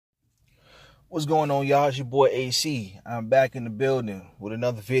What's going on, y'all? It's your boy AC. I'm back in the building with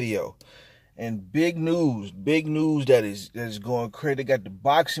another video. And big news that is going crazy. They got the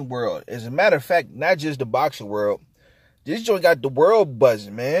boxing world. As a matter of fact, not just the boxing world. This joint got the world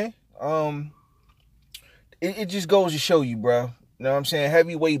buzzing, man. It just goes to show you, bro. You know what I'm saying?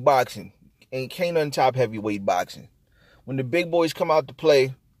 Heavyweight boxing. Can't nothing top heavyweight boxing. When the big boys come out to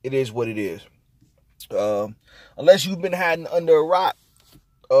play, it is what it is. Unless you've been hiding under a rock,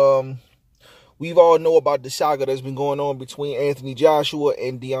 we've all know about the saga that's been going on between Anthony Joshua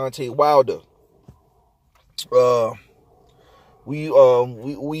and Deontay Wilder. We've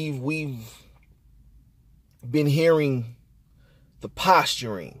been hearing the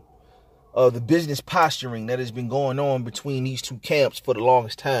posturing, the business posturing that has been going on between these two camps for the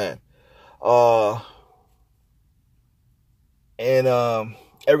longest time. Ever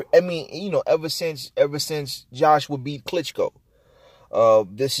since Joshua beat Klitschko,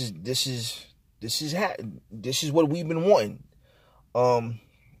 this is what we've been wanting.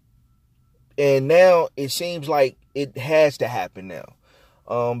 And now it seems like it has to happen now,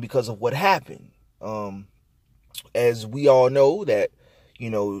 because of what happened. As we all know that,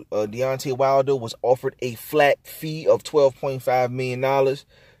 Deontay Wilder was offered a flat fee of $12.5 million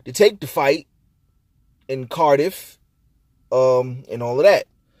to take the fight in Cardiff, and all of that.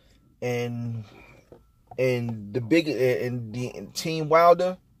 And Team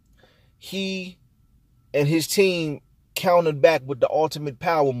Wilder, he and his team countered back with the ultimate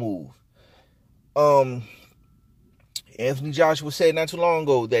power move. Anthony Joshua said not too long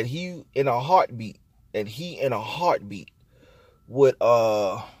ago that he in a heartbeat would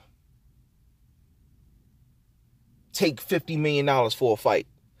take $50 million for a fight.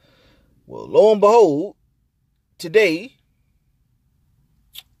 Well, lo and behold, today,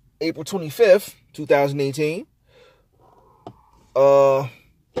 April 25th, 2018,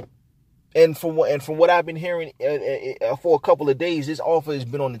 and from what I've been hearing for a couple of days, this offer has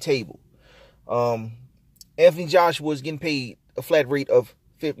been on the table. Anthony Joshua is getting paid a flat rate of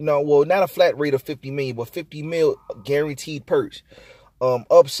not a flat rate of $50 million, but $50 million guaranteed purse.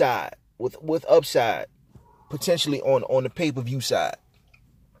 Upside with upside potentially on the pay-per-view side.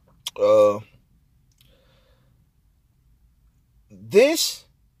 This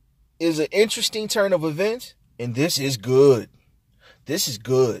is an interesting turn of events, and this is good. This is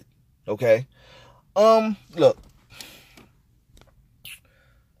good. Okay. Look,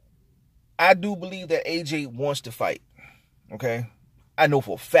 I do believe that AJ wants to fight. Okay. I know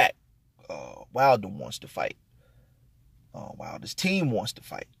for a fact Wilder wants to fight. Wilder's team wants to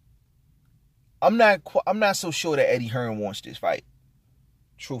fight. I'm not so sure that Eddie Hearn wants this fight,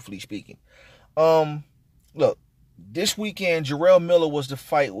 truthfully speaking. Look, this weekend Jarrell Miller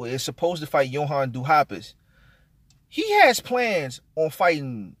is supposed to fight Johan Duhaupas. He has plans on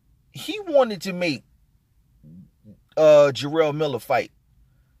fighting. He wanted to make Jarrell Miller fight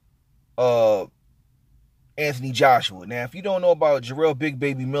Anthony Joshua. Now, if you don't know about Jarrell Big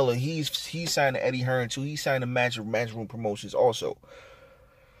Baby Miller, he's signed to Eddie Hearn too. He signed to Matchroom Promotions also.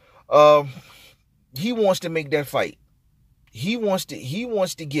 He wants to make that fight. He wants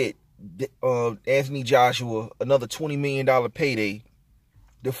to get Anthony Joshua another $20 million payday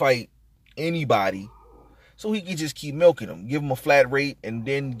to fight anybody, so he can just keep milking him, give him a flat rate, and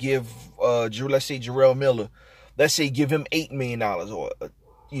then give let's say Jarrell Miller, give him $8 million or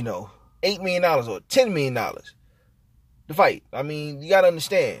 $8 million or $10 million to fight. I mean, you gotta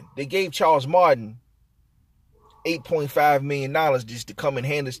understand, they gave Charles Martin $8.5 million just to come and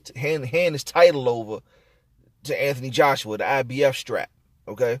hand his title over to Anthony Joshua, the IBF strap.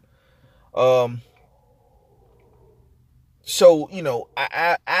 Okay. So,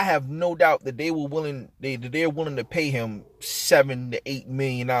 I have no doubt that they're willing to pay him $7 to $8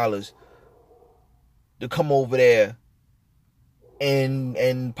 million to come over there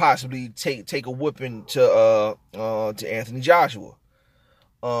and possibly take a whipping to Anthony Joshua.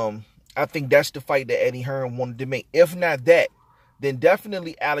 I think that's the fight that Eddie Hearn wanted to make. If not that, then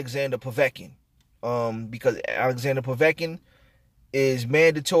definitely Alexander Povetkin. Because Alexander Povetkin is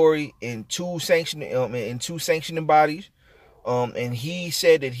mandatory in two sanctioning bodies. And he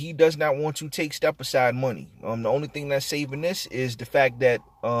said that he does not want to take step-aside money. The only thing that's saving this is the fact that,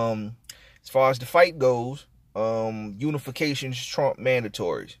 as far as the fight goes, unifications trump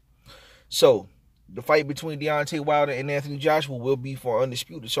mandatories. So, the fight between Deontay Wilder and Anthony Joshua will be for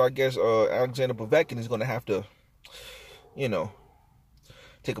undisputed. So, I guess Alexander Povetkin is going to have to,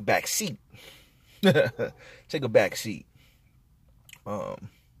 take a back seat. Take a back seat. And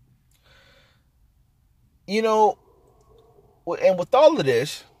with all of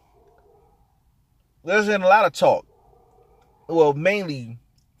this, there's been a lot of talk. Well, mainly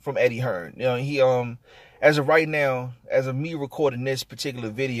from Eddie Hearn. You know, he as of right now, as of me recording this particular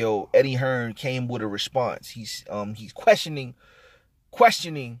video, Eddie Hearn came with a response. He's questioning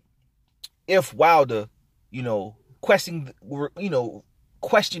if Wilder, questioning the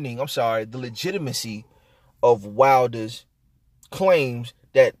legitimacy of Wilder's claims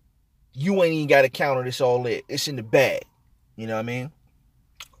that you ain't even got to counter this all in. It's in the bag. You know what I mean?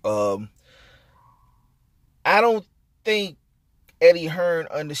 I don't think Eddie Hearn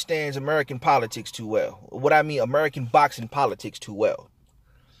understands American politics too well. What I mean, American boxing politics too well.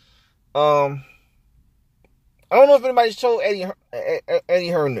 I don't know if anybody's told Eddie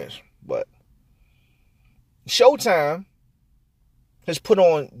Hearn this, but Showtime has put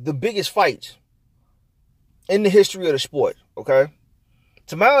on the biggest fights in the history of the sport, okay?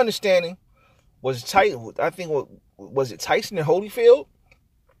 To my understanding, was Tyson and Holyfield?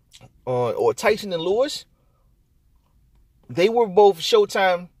 Or Tyson and Lewis? They were both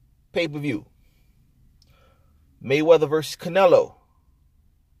Showtime pay-per-view. Mayweather versus Canelo.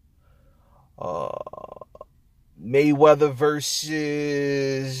 Mayweather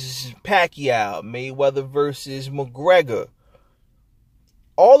versus Pacquiao. Mayweather versus McGregor.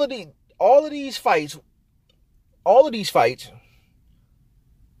 All of these fights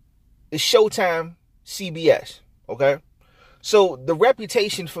is Showtime CBS, okay? So the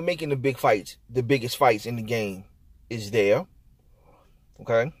reputation for making the biggest fights in the game is there,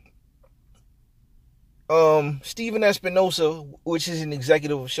 okay? Steven Espinosa, which is an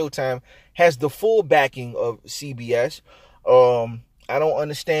executive of Showtime, has the full backing of CBS. I don't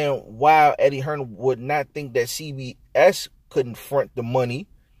understand why Eddie Hearn would not think that CBS couldn't front the money,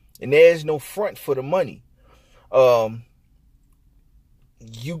 and there's no front for the money. Come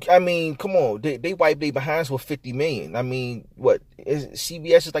on, they wiped their behinds with 50 million. I mean,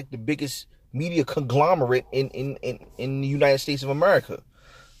 CBS is like the biggest media conglomerate in the United States of America.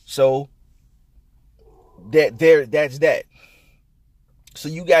 So that's that. So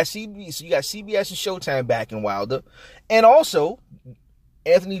you got CBS and Showtime backing Wilder, and also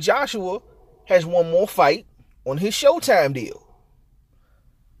Anthony Joshua has one more fight on his Showtime deal.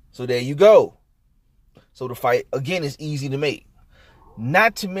 So there you go. So the fight again is easy to make.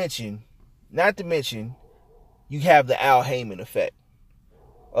 Not to mention, you have the Al Heyman effect.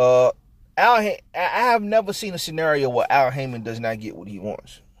 I have never seen a scenario where Al Heyman does not get what he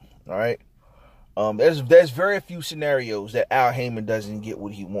wants. All right. There's very few scenarios that Al Heyman doesn't get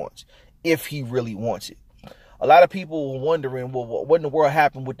what he wants, if he really wants it. A lot of people were wondering, well, what in the world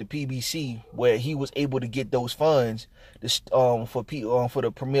happened with the PBC, where he was able to get those funds for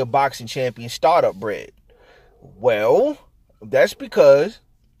the Premier Boxing Champion startup bread. Well, that's because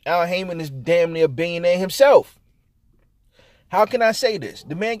Al Heyman is damn near a billionaire himself. How can I say this?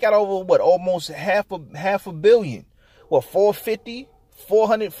 The man got over almost half a billion. 450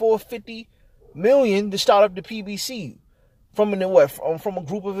 million to start up the PBC from a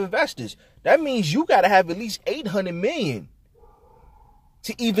group of investors. That means you got to have at least 800 million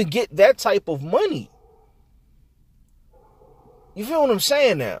to even get that type of money. You feel what I'm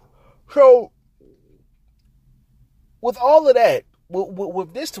saying now? So with all of that,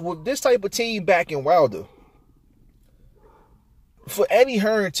 with this type of team backing Wilder, for Eddie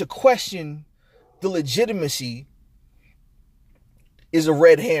Hearn to question the legitimacy is a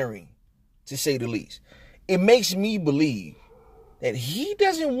red herring, to say the least. It makes me believe that he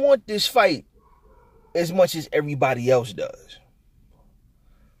doesn't want this fight as much as everybody else does.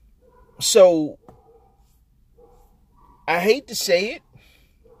 So, I hate to say it,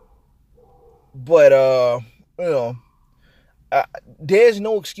 but there's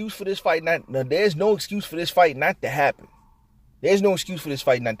no excuse for this fight not to happen. There's no excuse for this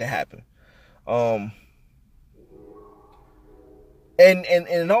fight not to happen. And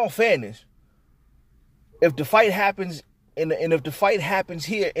in all fairness, if the fight happens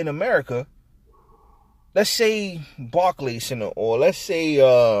here in America, let's say Barclays Center, or let's say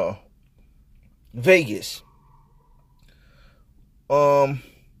Vegas,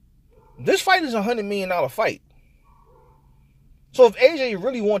 this fight is $100 million fight. So if AJ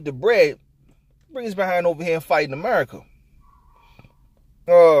really want the bread, bring his behind over here and fight in America.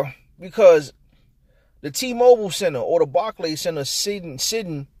 Because the T-Mobile Center or the Barclays Center sitting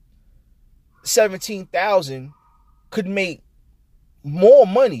 17,000 could make more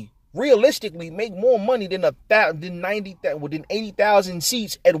money, realistically make more money than 80,000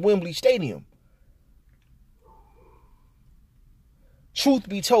 seats at Wembley Stadium. Truth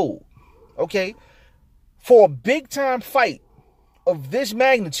be told, okay, for a big time fight of this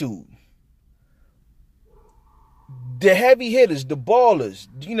magnitude, the heavy hitters, the ballers,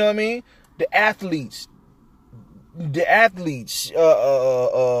 you know what I mean? The athletes, the athletes,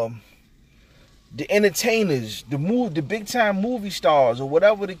 the entertainers, the big time movie stars, or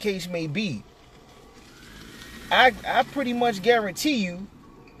whatever the case may be, I pretty much guarantee you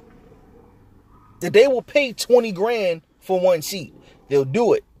that they will pay 20 grand for one seat. They'll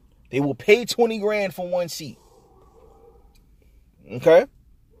do it. They will pay 20 grand for one seat. Okay?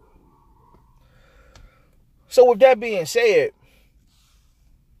 So with that being said,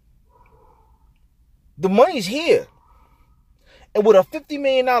 the money's here. And with a $50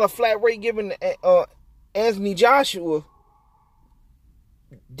 million flat rate given to Anthony Joshua,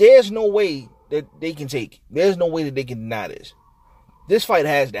 there's no way that they can take it. There's no way that they can deny this. This fight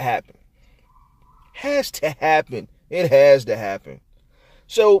has to happen. Has to happen. It has to happen.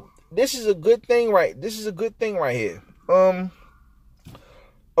 So this is a good thing, right? This is a good thing right here.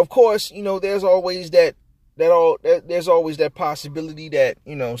 Of course, you know, there's always that possibility that,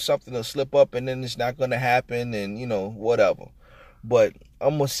 you know, something will slip up and then it's not going to happen, and, you know, whatever. But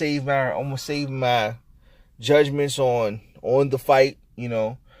I'm gonna save my judgments on the fight, you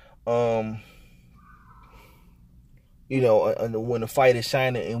know. When the fight is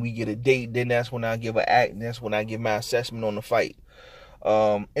signed and we get a date, then that's when I give my assessment on the fight.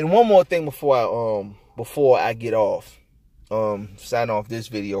 And one more thing before I get off, sign off this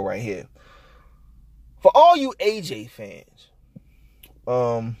video right here. For all you AJ fans,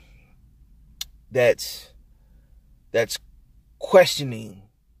 that's questioning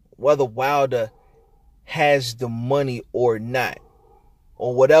whether Wilder has the money or not,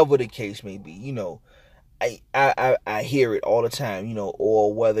 or whatever the case may be, you know, I hear it all the time, you know,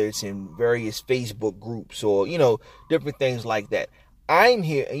 or whether it's in various Facebook groups or, you know, different things like that. I'm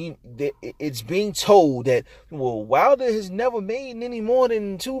here, and it's being told that, well, Wilder has never made any more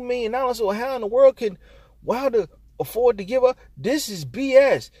than $2 million, so how in the world can Wilder afford to give up? This is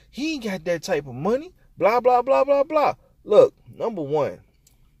BS. He ain't got that type of money, blah, blah, blah, blah, blah. Look, number one,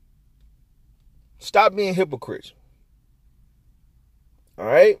 stop being hypocrites. All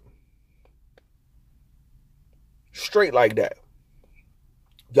right? Straight like that.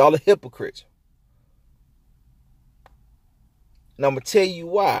 Y'all are hypocrites. And I'm gonna tell you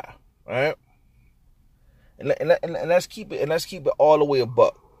why. All right? And let's keep it all the way a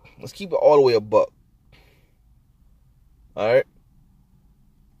buck. Let's keep it all the way a buck. All right?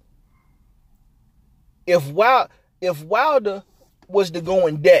 If Wilder was to go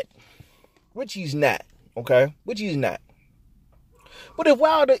in debt, which he's not, okay? Which he's not. But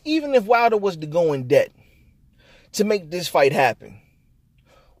even if Wilder was to go in debt to make this fight happen,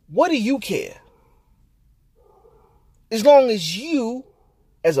 what do you care? As long as you,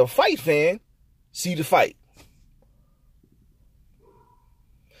 as a fight fan, see the fight.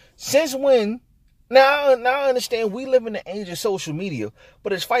 Since when? Now I understand we live in the age of social media,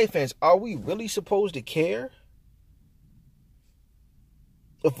 but as fight fans, are we really supposed to care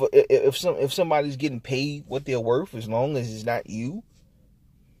if somebody's getting paid what they're worth, as long as it's not you?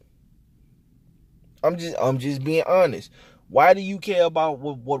 I'm just being honest. Why do you care about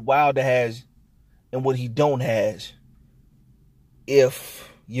what Wilder has and what he don't has if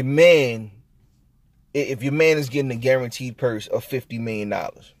your man is getting a guaranteed purse of $50 million?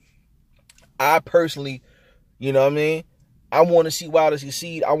 I personally, you know what I mean? I want to see Wilder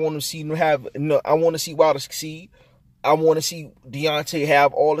succeed. I want to see Wilder succeed. I want to see Deontay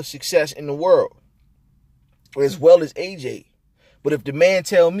have all the success in the world, as well as AJ. But if the man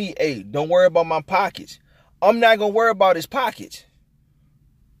tell me, hey, don't worry about my pockets, I'm not going to worry about his pockets.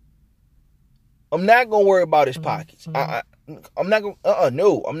 I'm not going to worry about his pockets. I'm not going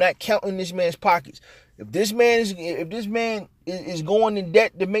no, I'm not counting this man's pockets. If this man is going in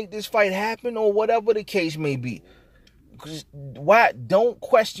debt to make this fight happen, or whatever the case may be, why don't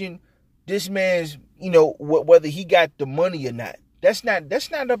question this man's, you know, whether he got the money or not. That's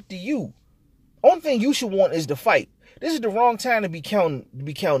not up to you. Only thing you should want is the fight. This is the wrong time to be counting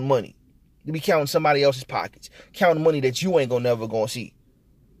money, to be counting somebody else's pockets, counting money that you ain't never gonna see.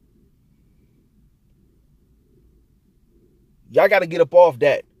 Y'all got to get up off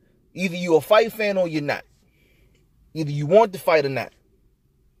that. Either you a fight fan or you're not. Either you want the fight or not.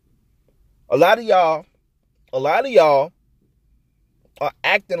 A lot of y'all are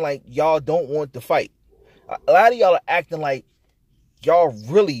acting like y'all don't want the fight. A lot of y'all are acting like y'all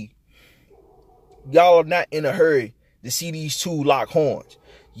are not in a hurry to see these two lock horns.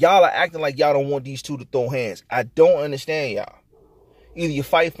 Y'all are acting like y'all don't want these two to throw hands. I don't understand y'all. Either you're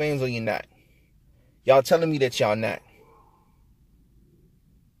fight fans or you're not. Y'all telling me that y'all not.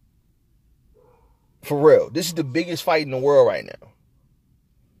 For real. This is the biggest fight in the world right now.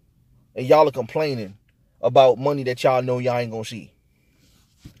 And y'all are complaining about money that y'all know y'all ain't gonna see.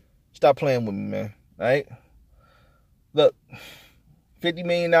 Stop playing with me, man. All right? Look, $50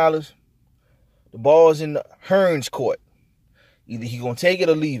 million. The ball's in Hearn's court. Either he gonna take it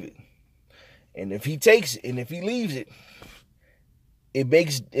or leave it. And if he takes it, and if he leaves it, it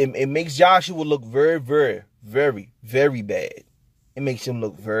makes Joshua look very, very, very, very bad. It makes him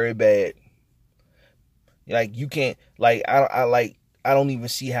look very bad. Like, you can't, like, I don't even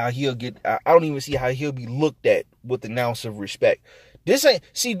see how he'll get. I don't even see how he'll be looked at with an ounce of respect. This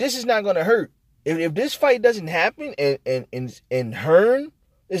is not gonna hurt. If this fight doesn't happen and Hearn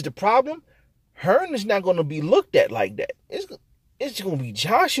is the problem, Hearn is not gonna be looked at like that. It's gonna be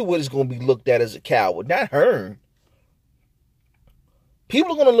Joshua that's gonna be looked at as a coward, not Hearn.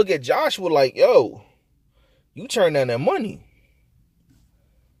 People are gonna look at Joshua like, yo, you turned down that money.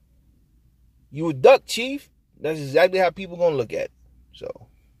 You a duck, Chief. That's exactly how people gonna look at it. So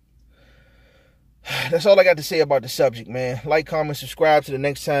that's all I got to say about the subject, man. Like, comment, subscribe. To the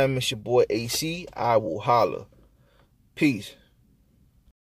next time, it's your boy AC. I will holler. Peace.